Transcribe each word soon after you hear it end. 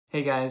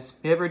Hey guys,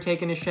 you ever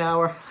taken a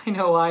shower? I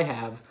know I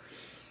have.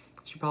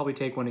 Should probably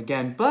take one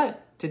again,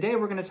 but today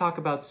we're going to talk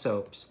about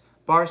soaps.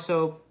 Bar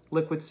soap,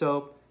 liquid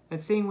soap,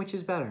 and seeing which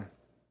is better.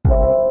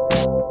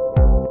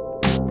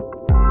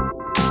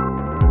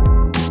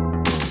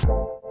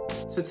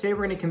 So today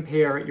we're going to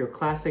compare your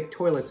classic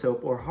toilet soap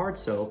or hard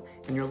soap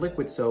and your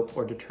liquid soap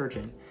or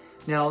detergent.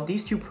 Now,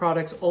 these two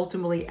products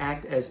ultimately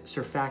act as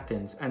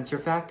surfactants, and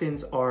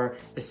surfactants are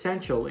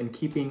essential in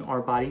keeping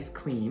our bodies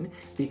clean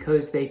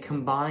because they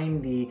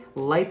combine the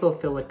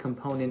lipophilic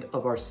component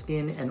of our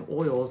skin and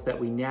oils that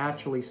we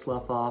naturally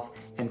slough off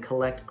and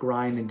collect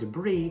grime and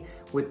debris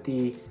with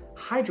the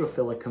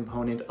hydrophilic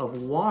component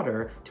of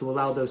water to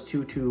allow those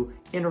two to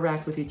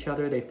interact with each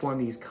other. They form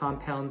these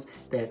compounds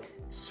that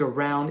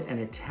surround and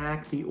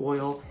attack the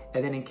oil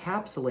and then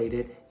encapsulate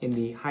it in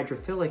the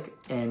hydrophilic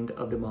end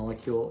of the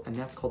molecule, and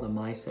that's called a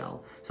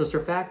micelle. So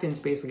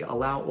surfactants basically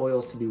allow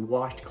oils to be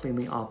washed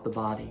cleanly off the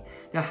body.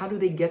 Now, how do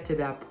they get to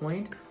that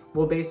point?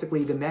 Well,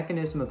 basically, the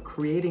mechanism of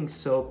creating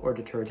soap or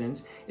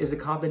detergents is a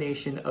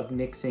combination of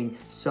mixing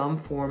some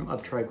form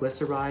of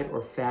triglyceride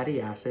or fatty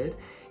acid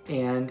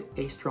and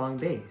a strong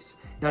base.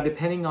 Now,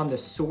 depending on the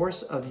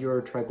source of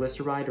your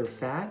triglyceride or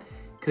fat,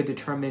 could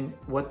determine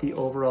what the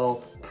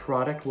overall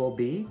product will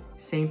be.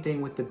 Same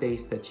thing with the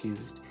base that's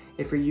used.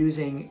 If you're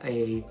using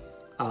a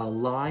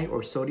lye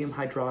or sodium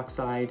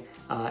hydroxide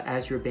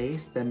as your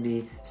base, then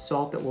the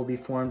salt that will be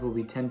formed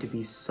will tend to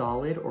be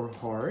solid or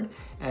hard.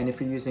 And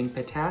if you're using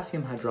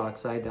potassium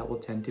hydroxide, that will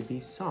tend to be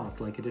soft,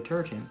 like a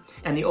detergent.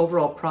 And the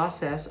overall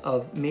process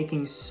of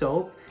making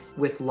soap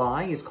with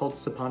lye is called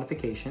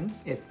saponification.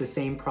 It's the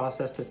same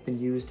process that's been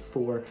used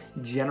for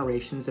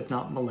generations, if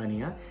not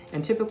millennia.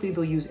 And typically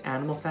they'll use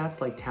animal fats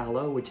like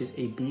tallow, which is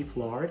a beef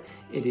lard.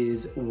 It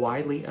is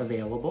widely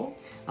available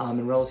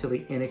and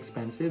relatively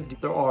inexpensive.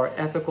 There are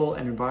ethical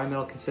and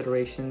environmental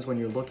considerations when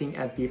you're looking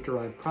at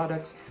beef-derived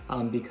products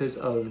because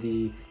of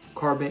the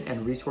carbon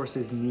and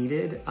resources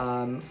needed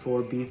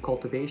for beef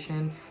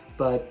cultivation.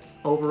 But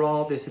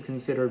overall, this is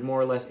considered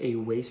more or less a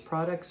waste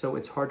product, so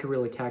it's hard to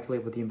really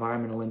calculate what the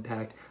environmental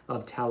impact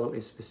of tallow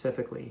is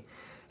specifically.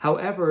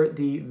 However,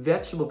 the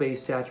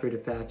vegetable-based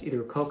saturated fats,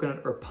 either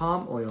coconut or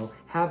palm oil,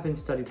 have been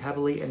studied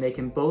heavily, and they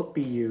can both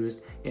be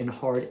used in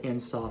hard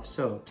and soft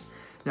soaps.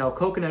 Now,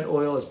 coconut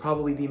oil is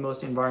probably the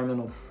most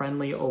environmental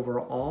friendly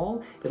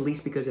overall, at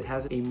least because it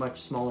has a much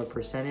smaller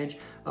percentage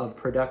of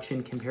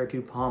production compared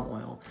to palm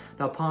oil.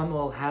 Now, palm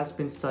oil has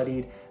been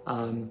studied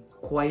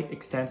quite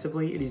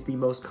extensively. It is the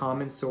most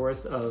common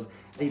source of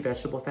the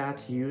vegetable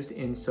fats used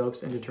in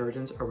soaps and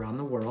detergents around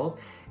the world.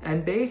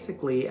 And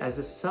basically, as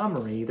a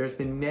summary, there's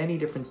been many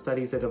different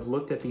studies that have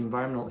looked at the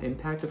environmental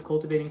impact of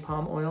cultivating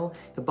palm oil.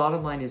 The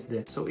bottom line is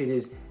this: so it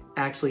is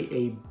actually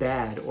a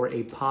bad or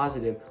a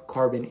positive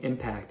carbon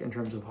impact in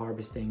terms of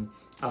harvesting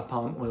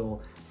palm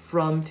oil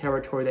from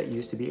territory that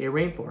used to be a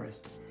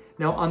rainforest.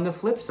 Now, on the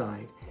flip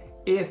side,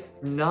 if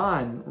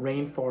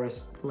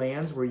non-rainforest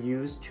lands were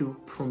used to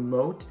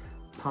promote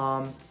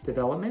palm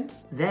development,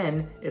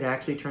 then it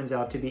actually turns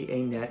out to be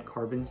a net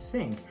carbon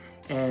sink.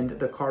 And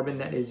the carbon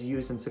that is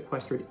used and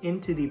sequestered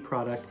into the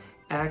product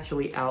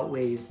actually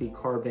outweighs the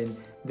carbon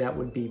that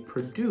would be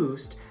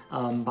produced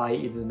by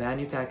either the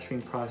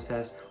manufacturing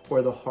process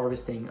or the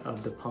harvesting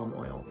of the palm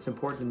oil. It's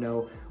important to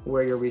know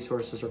where your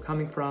resources are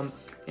coming from,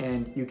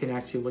 and you can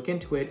actually look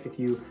into it if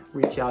you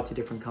reach out to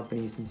different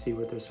companies and see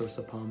what their source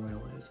of palm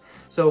oil is.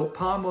 So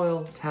palm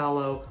oil,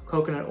 tallow,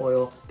 coconut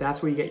oil,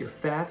 that's where you get your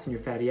fats and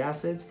your fatty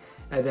acids,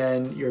 and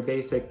then your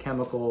basic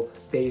chemical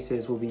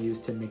bases will be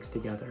used to mix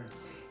together.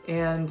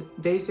 And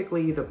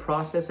basically the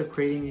process of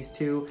creating these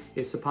two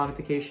is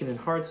saponification in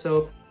hard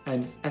soap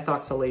and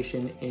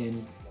ethoxylation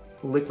in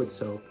liquid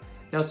soap.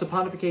 Now,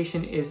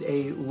 saponification is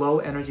a low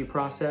energy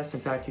process. In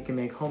fact, you can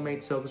make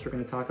homemade soaps. We're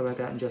going to talk about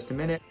that in just a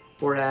minute.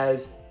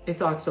 Whereas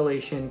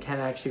ethoxylation can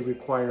actually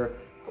require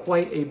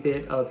quite a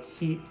bit of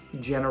heat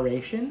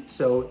generation.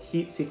 So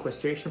heat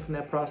sequestration from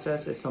that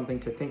process is something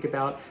to think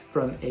about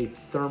from a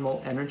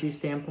thermal energy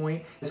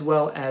standpoint, as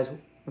well as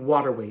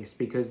water waste,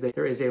 because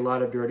there is a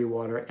lot of dirty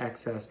water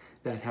excess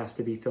that has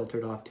to be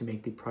filtered off to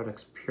make the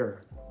products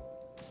pure.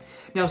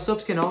 Now,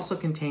 soaps can also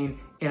contain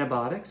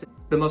antibiotics.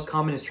 The most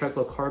common is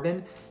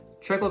triclocarbon.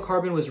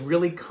 Triclocarbon was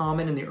really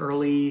common in the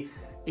early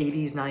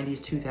 80s, 90s,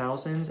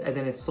 2000s, and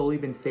then it's slowly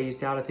been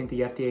phased out. I think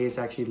the FDA is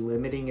actually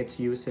limiting its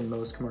use in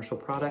most commercial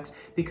products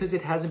because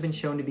it hasn't been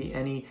shown to be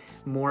any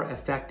more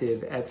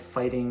effective at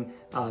fighting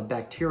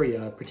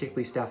bacteria,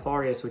 particularly Staph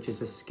aureus, which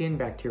is a skin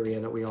bacteria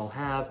that we all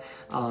have,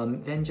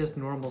 than just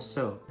normal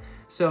soap.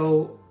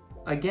 So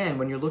again,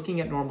 when you're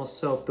looking at normal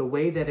soap, the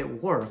way that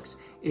it works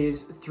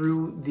is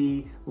through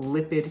the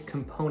lipid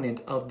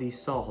component of the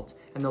salt.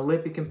 And the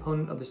lipid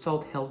component of the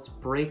salt helps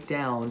break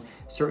down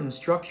certain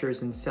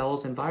structures in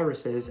cells and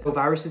viruses. So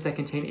viruses that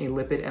contain a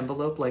lipid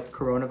envelope, like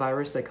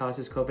coronavirus that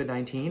causes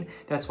COVID-19,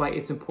 that's why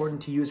it's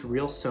important to use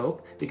real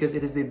soap, because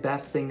it is the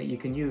best thing that you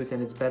can use,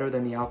 and it's better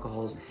than the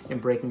alcohols in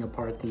breaking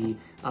apart the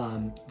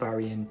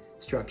virion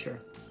structure.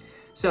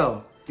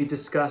 So We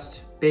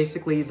discussed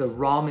basically the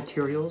raw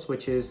materials,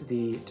 which is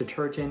the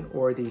detergent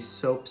or the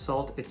soap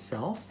salt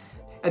itself.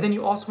 And then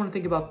you also want to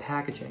think about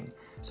packaging.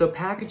 So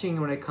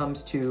packaging when it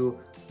comes to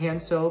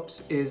hand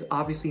soaps is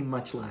obviously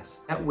much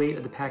less. That weight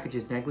of the package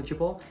is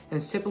negligible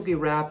and it's typically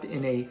wrapped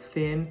in a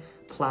thin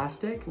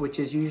plastic, which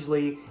is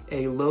usually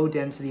a low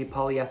density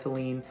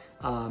polyethylene,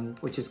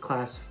 which is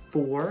class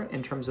 4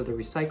 in terms of the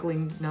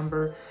recycling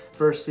number,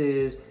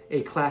 versus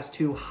a class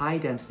 2 high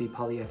density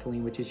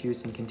polyethylene, which is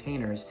used in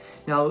containers.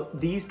 Now,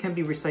 these can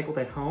be recycled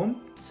at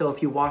home. So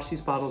if you wash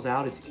these bottles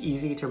out, it's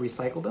easy to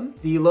recycle them.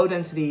 The low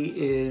density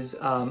is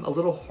a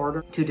little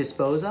harder to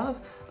dispose of.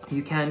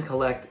 You can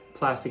collect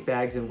plastic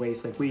bags and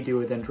waste like we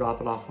do and then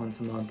drop it off once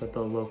a month at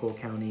the local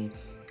county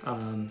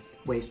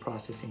waste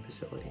processing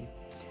facility.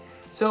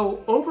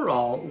 So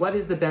overall, what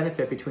is the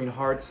benefit between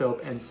hard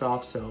soap and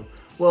soft soap?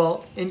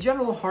 Well, in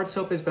general, hard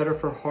soap is better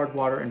for hard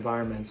water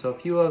environments. So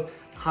if you have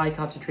high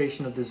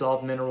concentration of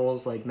dissolved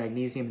minerals like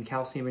magnesium and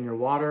calcium in your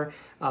water,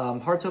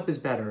 hard soap is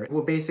better. It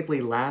will basically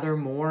lather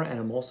more and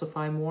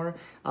emulsify more,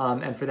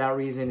 and for that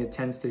reason it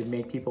tends to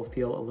make people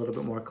feel a little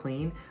bit more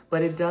clean,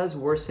 but it does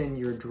worsen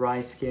your dry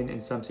skin in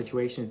some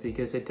situations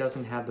because it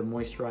doesn't have the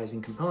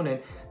moisturizing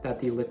component that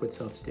the liquid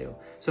soaps do.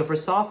 So for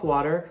soft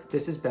water,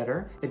 this is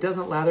better. It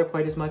doesn't lather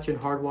quite as much in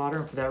hard water,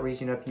 and for that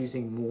reason you end up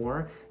using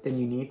more than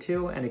you need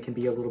to, and it can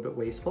be a little bit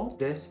wasteful.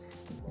 This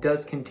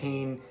does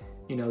contain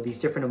these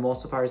different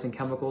emulsifiers and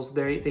chemicals.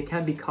 They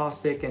can be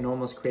caustic and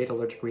almost create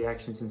allergic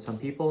reactions in some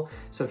people.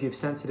 So if you have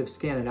sensitive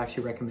skin, I'd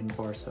actually recommend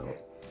bar soap.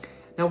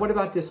 Now, what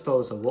about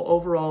disposal? Well,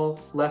 overall,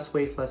 less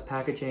waste, less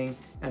packaging,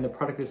 and the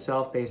product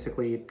itself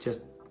basically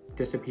just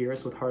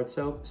disappears with hard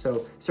soap.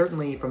 So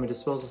certainly from a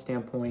disposal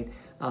standpoint,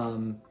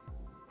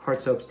 hard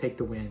soaps take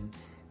the win.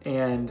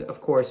 And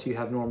of course, you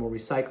have normal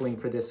recycling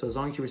for this. So as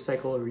long as you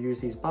recycle or reuse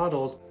these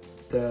bottles,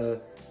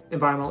 the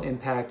environmental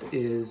impact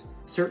is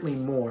certainly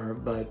more,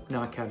 but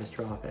not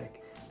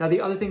catastrophic. Now, the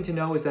other thing to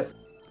know is that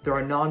there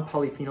are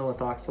non-polyphenol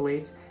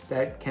ethoxylates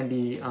that can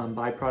be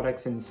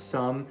byproducts in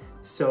some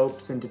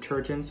soaps and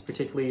detergents,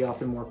 particularly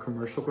often more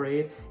commercial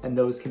grade, and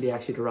those can be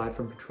actually derived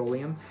from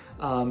petroleum,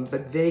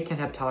 but they can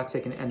have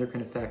toxic and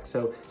endocrine effects,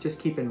 so just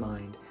keep in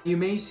mind. You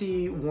may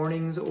see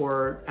warnings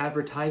or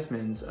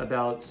advertisements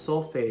about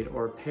sulfate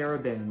or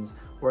parabens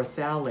or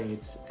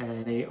phthalates,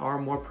 and they are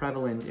more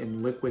prevalent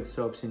in liquid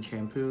soaps and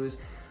shampoos,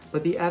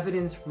 but the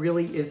evidence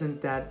really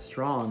isn't that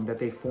strong that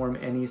they form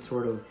any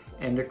sort of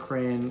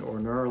endocrine or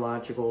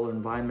neurological or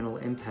environmental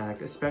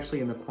impact, especially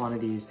in the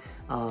quantities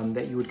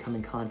that you would come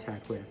in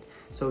contact with.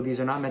 So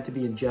these are not meant to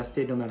be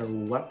ingested no matter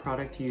what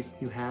product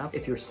you have.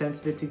 If you're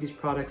sensitive to these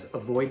products,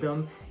 avoid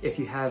them. If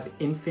you have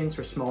infants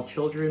or small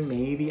children,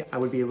 maybe I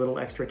would be a little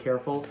extra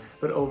careful,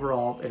 but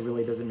overall, it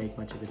really doesn't make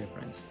much of a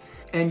difference.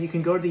 And you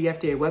can go to the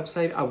FDA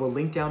website. I will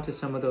link down to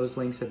some of those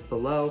links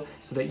below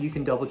so that you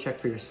can double check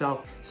for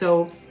yourself.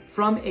 So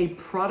from a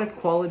product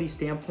quality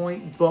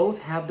standpoint, both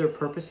have their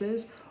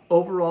purposes.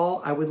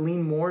 Overall, I would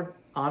lean more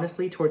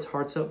honestly towards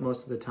hard soap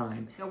most of the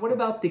time. Now, what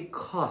about the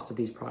cost of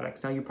these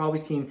products? Now, you've probably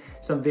seen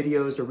some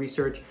videos or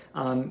research,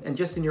 and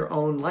just in your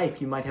own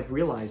life, you might have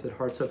realized that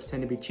hard soaps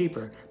tend to be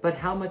cheaper. But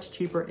how much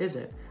cheaper is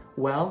it?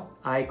 Well,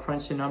 I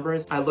crunched the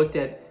numbers. I looked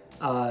at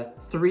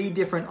 3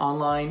 different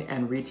online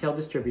and retail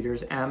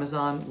distributors,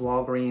 Amazon,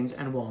 Walgreens,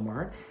 and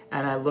Walmart,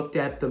 and I looked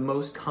at the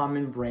most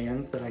common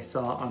brands that I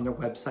saw on their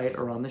website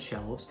or on the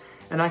shelves,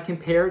 and I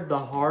compared the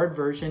hard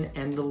version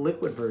and the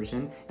liquid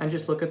version and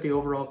just look at the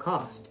overall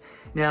cost.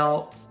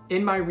 Now,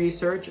 in my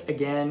research,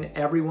 again,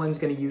 everyone's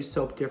going to use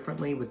soap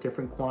differently with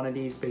different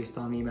quantities based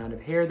on the amount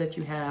of hair that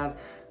you have,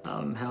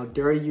 how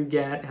dirty you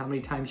get, how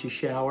many times you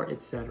shower,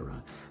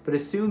 etc. But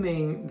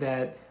assuming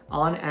that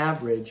on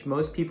average,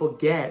 most people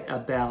get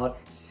about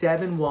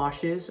 7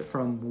 washes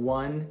from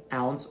 1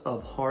 ounce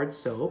of hard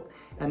soap,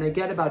 and they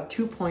get about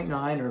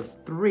 2.9 or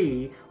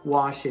 3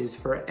 washes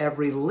for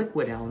every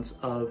liquid ounce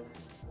of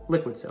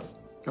liquid soap,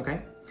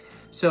 okay?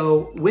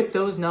 So with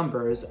those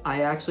numbers,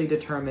 I actually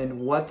determined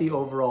what the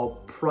overall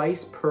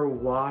price per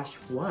wash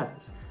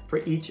was for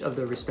each of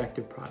the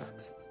respective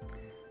products.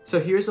 So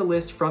here's a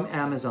list from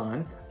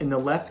Amazon. In the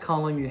left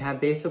column, you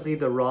have basically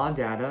the raw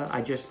data.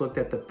 I just looked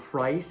at the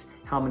price,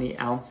 how many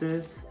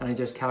ounces, and I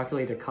just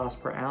calculated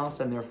cost per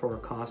ounce and therefore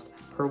cost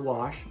per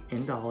wash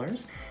in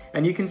dollars.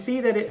 And you can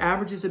see that it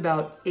averages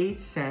about 8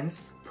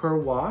 cents per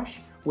wash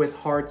with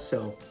hard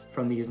soap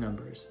from these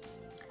numbers.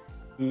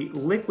 The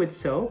liquid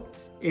soap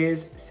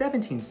is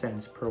 17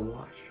 cents per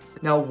wash.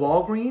 Now,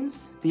 Walgreens,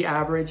 the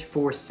average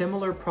for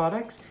similar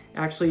products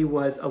actually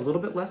was a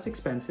little bit less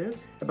expensive,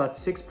 about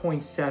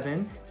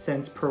 6.7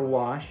 cents per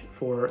wash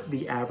for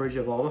the average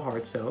of all the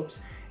hard soaps.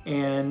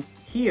 And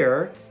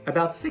here,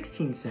 about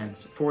 16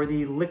 cents for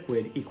the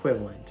liquid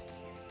equivalent.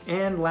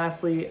 And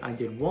lastly, I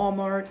did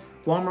Walmart.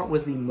 Walmart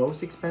was the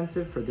most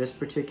expensive for this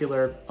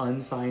particular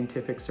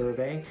unscientific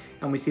survey.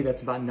 And we see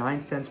that's about 9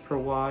 cents per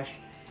wash,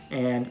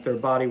 and their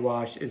body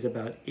wash is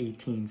about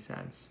 18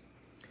 cents.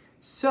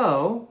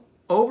 So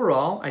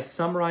overall, I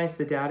summarized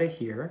the data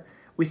here.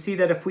 We see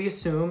that if we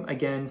assume,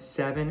 again,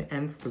 7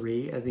 and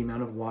 3 as the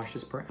amount of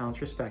washes per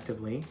ounce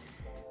respectively,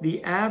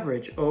 The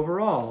average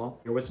overall,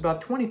 it was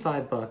about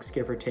 25 bucks,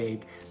 give or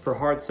take, for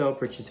hard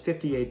soap, which is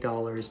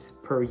 $58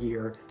 per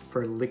year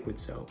for liquid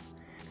soap.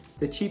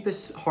 The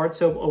cheapest hard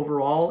soap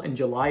overall in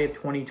July of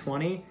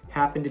 2020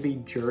 happened to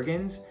be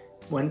Jergens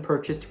when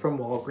purchased from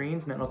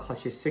Walgreens, and that'll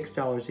cost you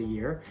 $6 a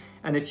year.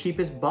 And the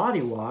cheapest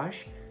body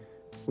wash,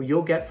 well,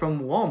 you'll get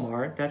from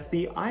Walmart, that's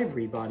the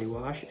Ivory body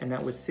wash, and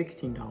that was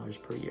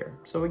 $16 per year.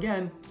 So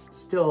again,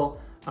 still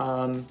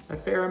a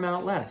fair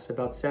amount less,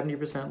 about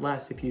 70%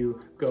 less if you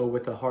go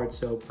with a hard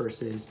soap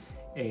versus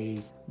a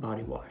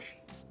body wash.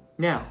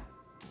 Now,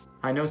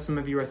 I know some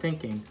of you are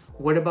thinking,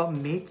 what about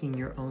making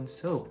your own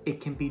soap?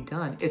 It can be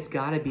done. It's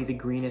gotta be the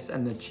greenest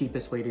and the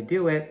cheapest way to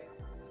do it.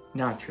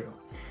 Not true.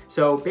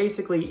 So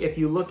basically, if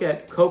you look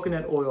at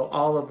coconut oil,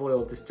 olive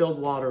oil, distilled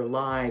water,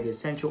 lye, the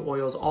essential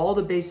oils, all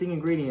the basic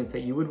ingredients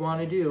that you would want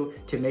to do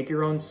to make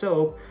your own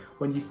soap,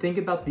 when you think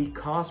about the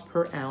cost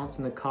per ounce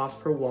and the cost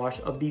per wash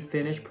of the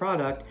finished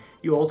product,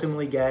 you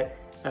ultimately get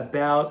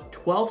about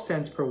 12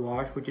 cents per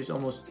wash, which is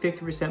almost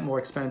 50% more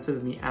expensive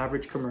than the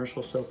average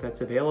commercial soap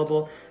that's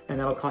available, and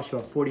that'll cost you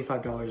about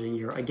 $45 a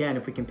year. Again,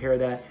 if we compare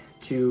that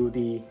to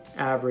the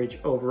average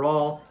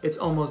overall, it's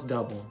almost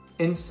double.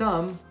 In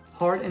sum,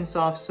 hard and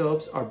soft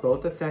soaps are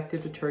both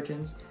effective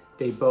detergents.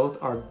 They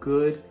both are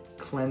good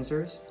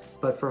cleansers,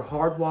 but for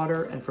hard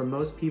water and for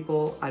most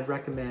people, I'd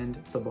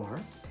recommend the bar.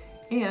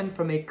 And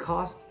from a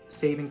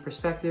cost-saving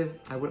perspective,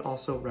 I would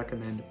also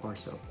recommend bar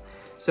soap.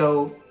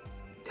 So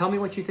tell me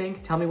what you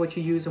think, tell me what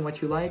you use and what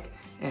you like,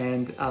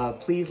 and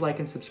please like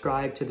and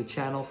subscribe to the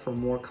channel for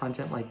more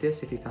content like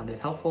this if you found it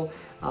helpful.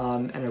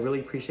 And I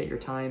really appreciate your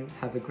time.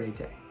 Have a great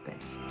day.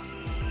 Thanks.